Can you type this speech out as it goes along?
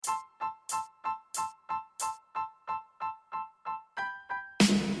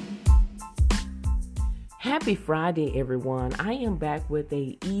Happy Friday, everyone. I am back with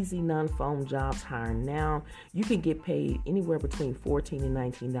a easy non-phone jobs hiring now. You can get paid anywhere between $14 and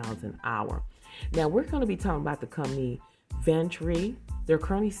 $19 an hour. Now, we're going to be talking about the company Ventry. They're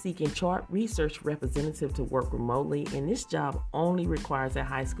currently seeking chart research representative to work remotely, and this job only requires a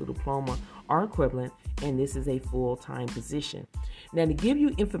high school diploma or equivalent, and this is a full-time position. Now, to give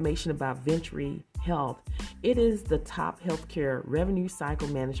you information about Ventry Health, it is the top healthcare revenue cycle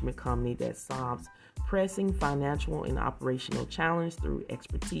management company that solves pressing financial and operational challenge through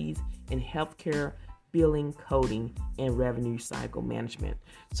expertise in healthcare billing, coding, and revenue cycle management.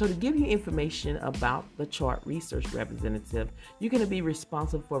 So to give you information about the chart research representative, you're going to be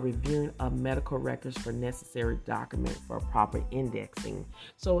responsible for reviewing of medical records for necessary documents for proper indexing.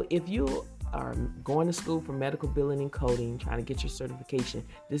 So if you are going to school for medical billing and coding, trying to get your certification,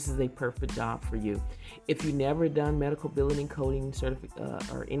 this is a perfect job for you. If you've never done medical billing and coding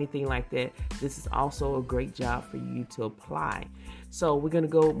or anything like that, this is also a great job for you to apply. So we're going to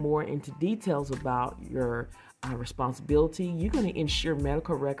go more into details about your responsibility. You're going to ensure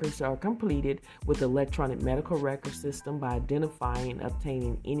medical records are completed with the electronic medical record system by identifying and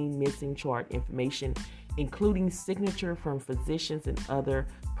obtaining any missing chart information, including signature from physicians and other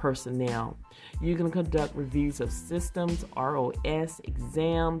personnel. You're going to conduct reviews of systems, ROS,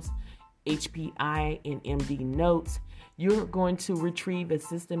 exams, HPI, and MD notes. You're going to retrieve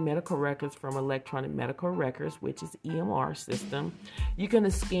assistant medical records from electronic medical records, which is EMR system. You're going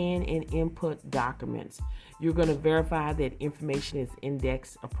to scan and input documents. You're going to verify that information is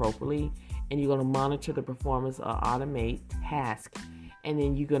indexed appropriately, and you're going to monitor the performance of automate tasks. And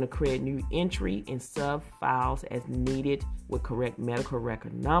then you're going to create new entry and sub files as needed with correct medical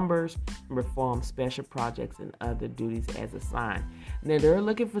record numbers, and perform special projects and other duties as assigned. Now, they're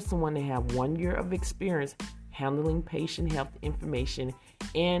looking for someone to have 1 year of experience handling patient health information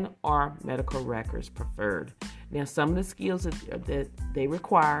and or medical records preferred. Now, some of the skills that they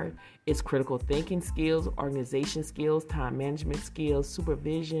require is critical thinking skills, organization skills, time management skills,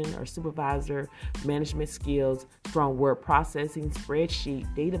 supervision or supervisor management skills, strong word processing, spreadsheet,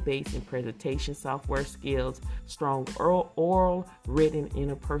 database, and presentation software skills, strong oral, written,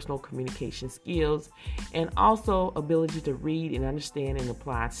 interpersonal communication skills, and also ability to read and understand and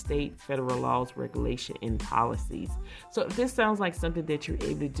apply state, federal laws, regulation, and policies. So if this sounds like something that you're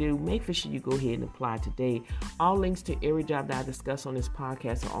able to do, make sure you go ahead and apply today. All links to every job that I discuss on this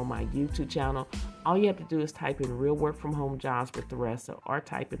podcast are on my YouTube channel. All you have to do is type in real work from home jobs with Theresa or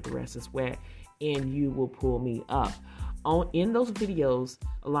type in Theresa Sweat and you will pull me up. In those videos,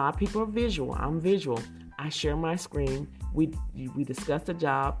 a lot of people are visual. I'm visual. I share my screen. We discuss the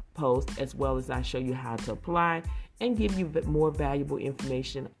job post as well as I show you how to apply and give you more valuable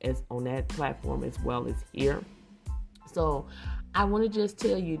information as on that platform as well as here. So I want to just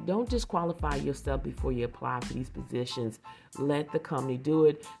tell you, don't disqualify yourself before you apply for these positions. Let the company do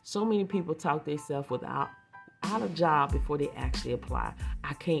it. So many people talk themselves without a job before they actually apply.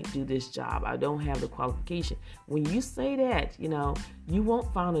 I can't do this job. I don't have the qualification. When you say that, you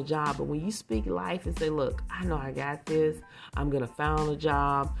won't find a job. But when you speak life and say, look, I know I got this. I'm going to find a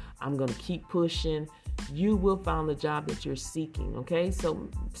job. I'm going to keep pushing. You will find the job that you're seeking, okay? So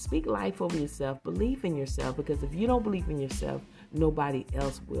speak life over yourself. Believe in yourself, because if you don't believe in yourself, nobody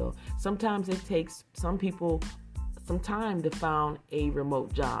else will. Sometimes it takes some people some time to find a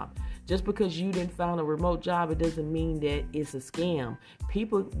remote job. Just because you didn't find a remote job, it doesn't mean that it's a scam.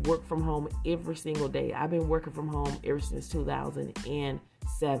 People work from home every single day. I've been working from home ever since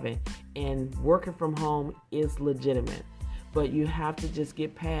 2007, and working from home is legitimate. But you have to just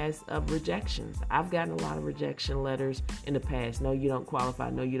get past rejections. I've gotten a lot of rejection letters in the past. No, you don't qualify.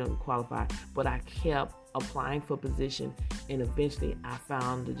 No, you don't qualify. But I kept applying for position, and eventually I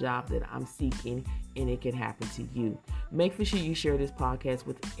found the job that I'm seeking, and it can happen to you. Make sure you share this podcast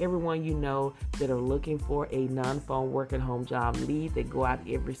with everyone you know that are looking for a non-phone work at home job lead that go out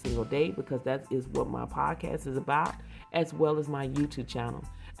every single day, because that is what my podcast is about, as well as my YouTube channel.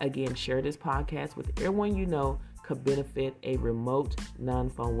 Again, share this podcast with everyone you know could benefit a remote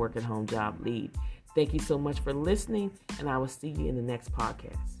non-phone work at home job lead. Thank you so much for listening, and I will see you in the next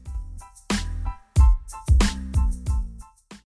podcast.